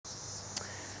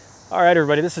All right,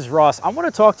 everybody, this is Ross. I want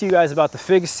to talk to you guys about the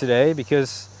figs today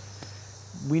because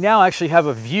we now actually have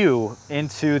a view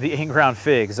into the in-ground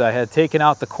figs. I had taken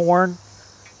out the corn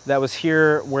that was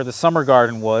here where the summer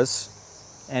garden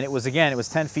was, and it was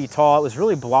 10 feet tall. It was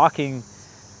really blocking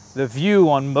the view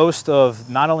on most of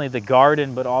not only the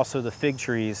garden, but also the fig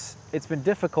trees. It's been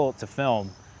difficult to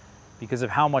film because of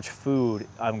how much food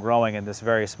I'm growing in this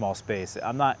very small space.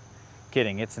 I'm not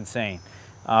kidding, it's insane.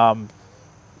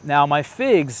 Now my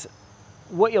figs,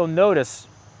 what you'll notice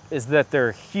is that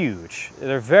they're huge.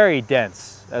 They're very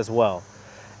dense as well.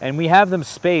 And we have them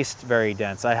spaced very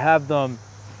dense. I have them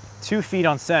 2 feet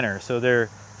on center. So they're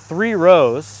 3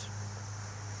 rows,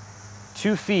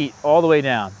 2 feet all the way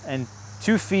down, and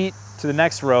 2 feet to the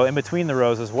next row in between the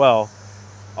rows as well.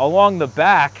 Along the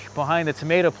back, behind the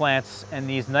tomato plants and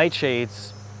these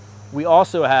nightshades, we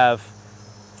also have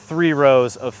 3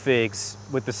 rows of figs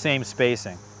with the same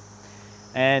spacing.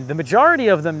 And the majority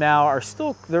of them now are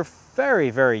still, they're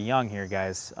very, very young here,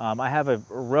 guys. I have a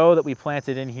row that we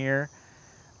planted in here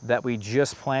that we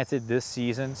just planted this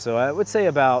season. So I would say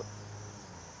about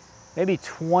maybe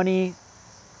 20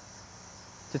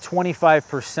 to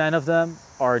 25% of them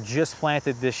are just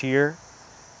planted this year.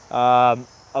 A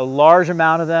large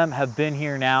amount of them have been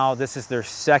here now. This is their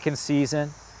 2nd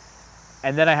season.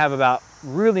 And then I have about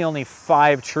really only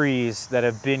 5 trees that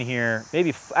have been here,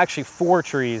 maybe actually 4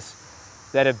 trees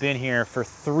that have been here for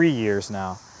 3 years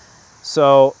now.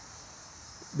 So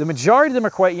the majority of them are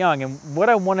quite young. And what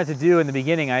I wanted to do in the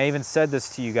beginning, I even said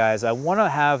this to you guys, I want to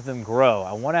have them grow.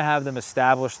 I want to have them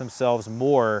establish themselves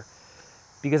more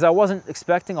because I wasn't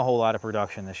expecting a whole lot of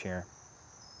production this year.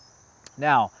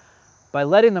 Now, by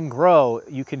letting them grow,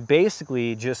 you can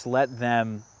basically just let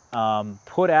them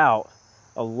put out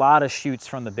a lot of shoots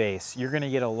from the base. You're going to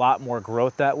get a lot more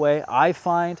growth that way. I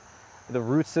find the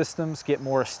root systems get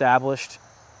more established.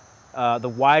 The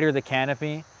wider the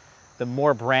canopy, the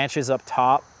more branches up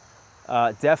top.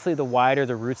 Definitely the wider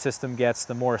the root system gets,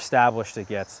 the more established it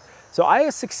gets. So I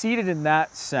have succeeded in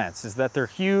that sense, is that they're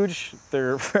huge,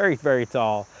 they're very, very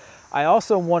tall. I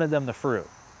also wanted them to fruit,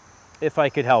 if I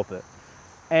could help it.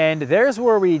 And there's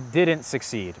where we didn't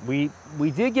succeed. We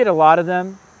did get a lot of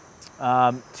them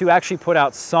to actually put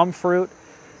out some fruit,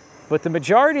 but the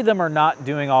majority of them are not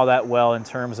doing all that well in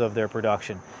terms of their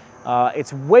production.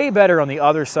 It's way better on the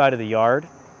other side of the yard,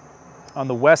 on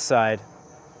the west side.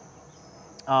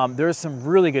 There's some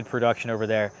really good production over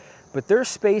there, but they're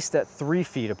spaced at 3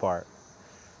 feet apart.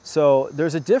 So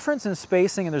there's a difference in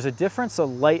spacing and there's a difference of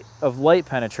light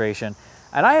penetration.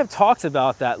 And I have talked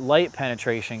about that light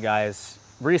penetration, guys,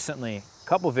 recently, a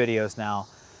couple videos now.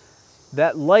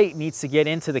 That light needs to get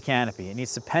into the canopy. It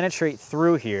needs to penetrate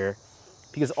through here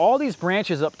because all these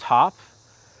branches up top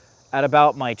at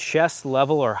about my chest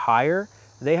level or higher,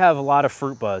 they have a lot of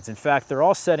fruit buds. In fact, they're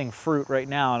all setting fruit right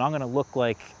now and I'm gonna look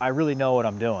like I really know what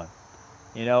I'm doing.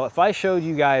 You know, if I showed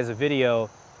you guys a video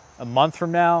a month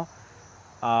from now,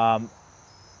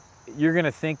 you're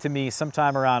gonna think to me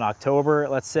sometime around October,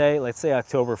 let's say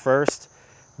October 1st,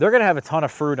 they're gonna have a ton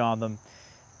of fruit on them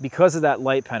because of that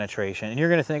light penetration. And you're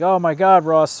gonna think, oh my God,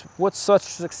 Ross, what such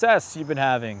success you've been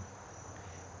having.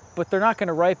 But they're not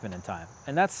gonna ripen in time.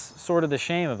 And that's sort of the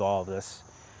shame of all of this,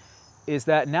 is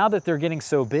that now that they're getting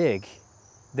so big,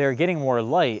 they're getting more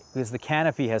light because the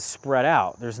canopy has spread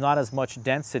out. There's not as much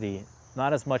density,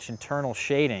 not as much internal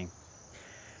shading.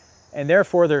 And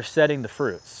therefore they're setting the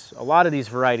fruits. A lot of these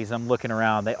varieties I'm looking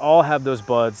around, they all have those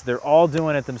buds. They're all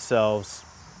doing it themselves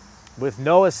with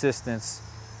no assistance.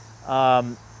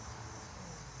 And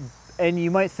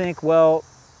you might think, well,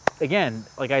 again,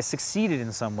 like I succeeded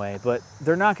in some way, but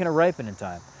they're not gonna ripen in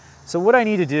time. So what I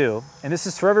need to do, and this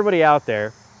is for everybody out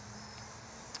there,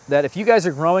 that if you guys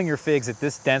are growing your figs at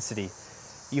this density,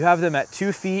 you have them at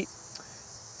 2 feet,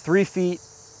 3 feet,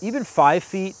 even 5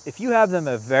 feet. If you have them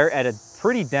at a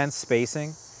pretty dense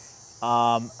spacing,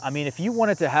 I mean, if you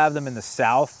wanted to have them in the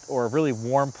south or a really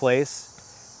warm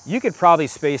place, you could probably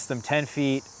space them 10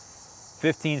 feet,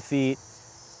 15 feet,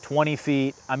 20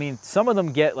 feet. I mean, some of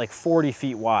them get like 40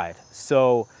 feet wide.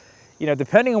 So, you know,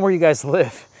 depending on where you guys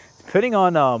live, depending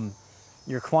on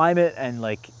your climate and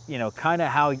like, you know, kind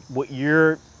of what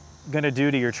you're gonna do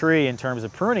to your tree in terms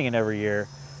of pruning it every year,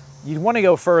 you'd want to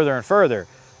go further and further.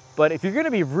 But if you're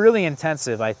gonna be really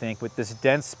intensive, I think, with this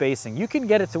dense spacing, you can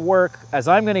get it to work, as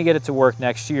I'm gonna get it to work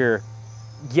next year,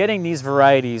 getting these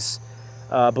varieties,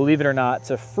 believe it or not,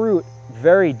 to fruit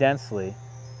very densely.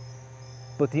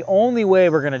 But the only way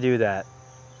we're gonna do that,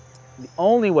 the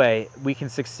only way we can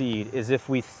succeed is if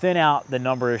we thin out the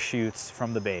number of shoots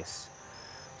from the base.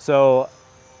 So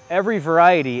every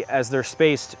variety, as they're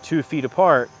spaced 2 feet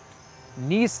apart,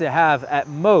 needs to have at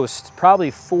most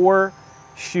probably 4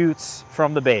 shoots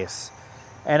from the base.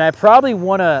 And I probably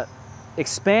want to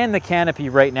expand the canopy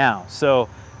right now. So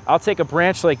I'll take a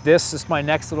branch like this. This is my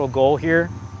next little goal here.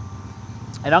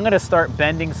 And I'm going to start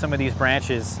bending some of these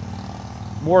branches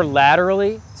more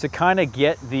laterally to kind of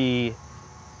get the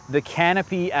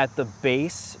canopy at the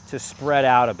base to spread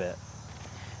out a bit.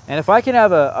 And if I can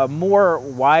have a more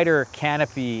wider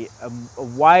canopy, a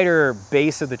wider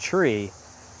base of the tree,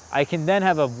 I can then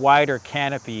have a wider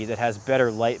canopy that has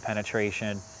better light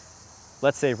penetration,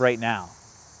 let's say right now.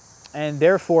 And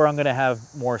therefore, I'm gonna have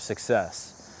more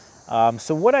success.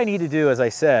 So what I need to do, as I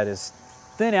said, is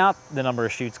thin out the number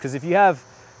of shoots, because if you have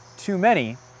too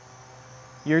many,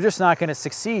 you're just not gonna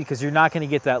succeed because you're not gonna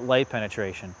get that light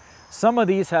penetration. Some of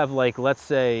these have like, let's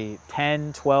say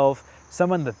 10, 12,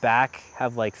 some in the back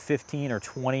have like 15 or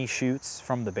 20 shoots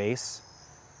from the base.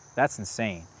 That's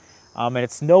insane. And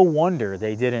it's no wonder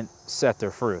they didn't set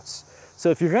their fruits. So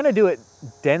if you're gonna do it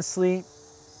densely,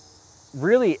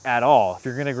 really at all, if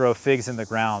you're gonna grow figs in the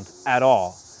ground at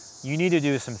all, you need to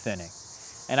do some thinning.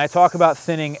 And I talk about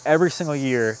thinning every single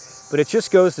year, but it just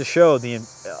goes to show the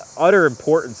utter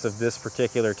importance of this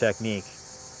particular technique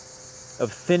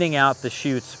of thinning out the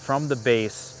shoots from the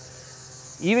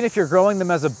base. Even if you're growing them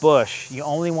as a bush, you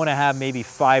only want to have maybe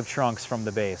 5 trunks from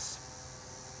the base.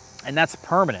 And that's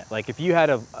permanent. Like if you had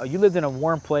you lived in a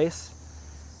warm place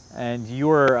and you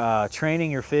were training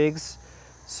your figs,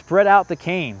 spread out the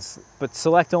canes, but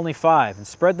select only 5 and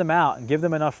spread them out and give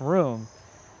them enough room.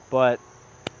 But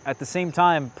at the same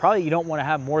time, probably you don't want to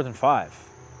have more than 5,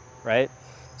 right?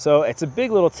 So it's a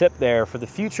big little tip there for the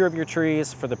future of your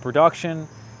trees, for the production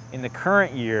in the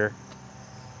current year.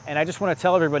 And I just want to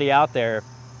tell everybody out there,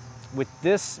 with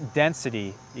this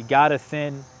density, you gotta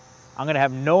thin. I'm gonna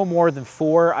have no more than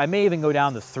 4. I may even go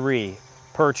down to 3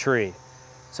 per tree.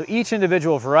 So each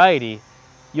individual variety,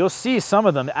 you'll see some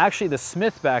of them, actually the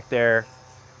Smith back there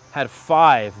had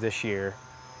 5 this year.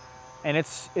 And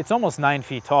it's almost 9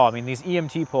 feet tall. I mean, these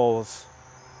EMT poles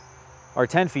are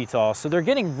 10 feet tall. So they're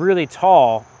getting really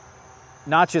tall,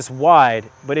 not just wide,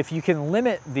 but if you can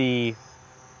limit the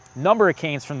number of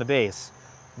canes from the base,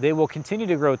 they will continue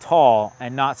to grow tall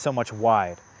and not so much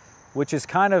wide, which is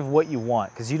kind of what you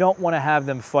want, because you don't want to have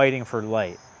them fighting for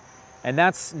light. And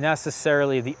that's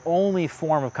necessarily the only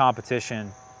form of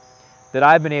competition that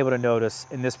I've been able to notice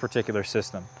in this particular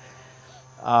system.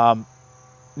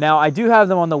 Now, I do have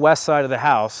them on the west side of the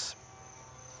house,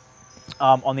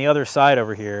 on the other side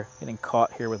over here, getting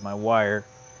caught here with my wire.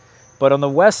 But on the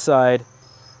west side,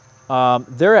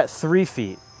 they're at 3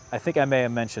 feet. I think I may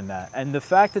have mentioned that. And the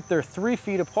fact that they're 3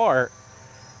 feet apart,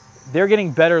 they're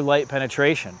getting better light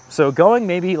penetration. So going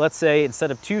maybe, let's say,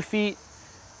 instead of 2 feet,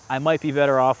 I might be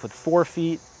better off with 4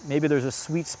 feet. Maybe there's a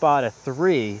sweet spot at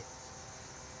 3.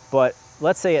 But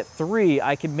let's say at 3,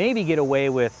 I can maybe get away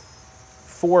with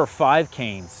 4 or 5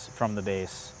 canes from the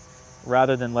base,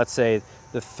 rather than, let's say,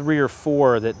 the 3 or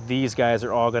 4 that these guys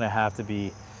are all gonna have to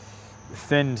be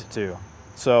thinned to.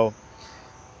 So,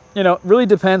 you know, it really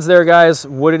depends there, guys,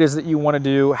 what it is that you want to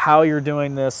do, how you're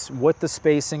doing this, what the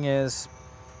spacing is.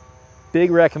 Big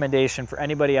recommendation for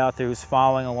anybody out there who's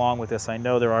following along with this. I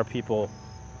know there are people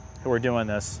who are doing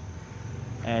this.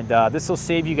 And this will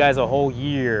save you guys a whole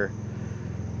year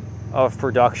of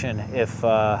production if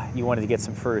you wanted to get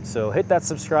some fruit. So hit that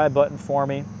subscribe button for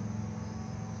me.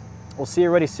 We'll see you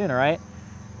ready soon, all right?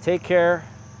 Take care.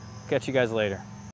 Catch you guys later.